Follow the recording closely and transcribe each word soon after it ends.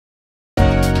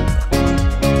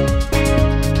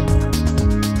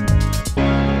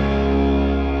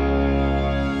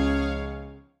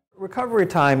recovery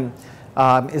time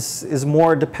is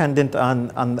more dependent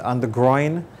on the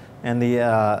groin and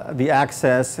the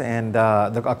access and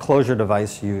a closure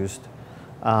device used.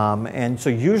 And so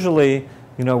usually,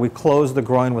 we close the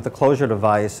groin with a closure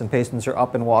device, and patients are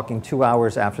up and walking 2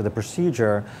 hours after the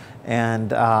procedure,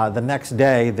 and the next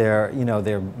day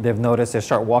they've noticed, they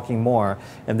start walking more,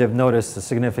 and they've noticed a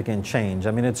significant change.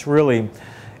 I mean, it's really,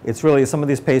 some of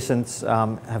these patients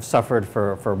have suffered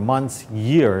for months,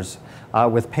 years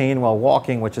with pain while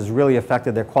walking, which has really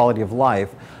affected their quality of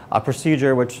life. A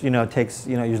procedure which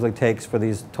usually takes for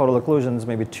these total occlusions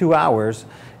maybe 2 hours,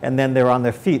 and then they're on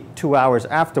their feet 2 hours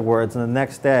afterwards, and the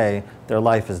next day their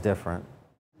life is different.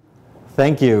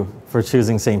 Thank you for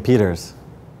choosing St. Peter's.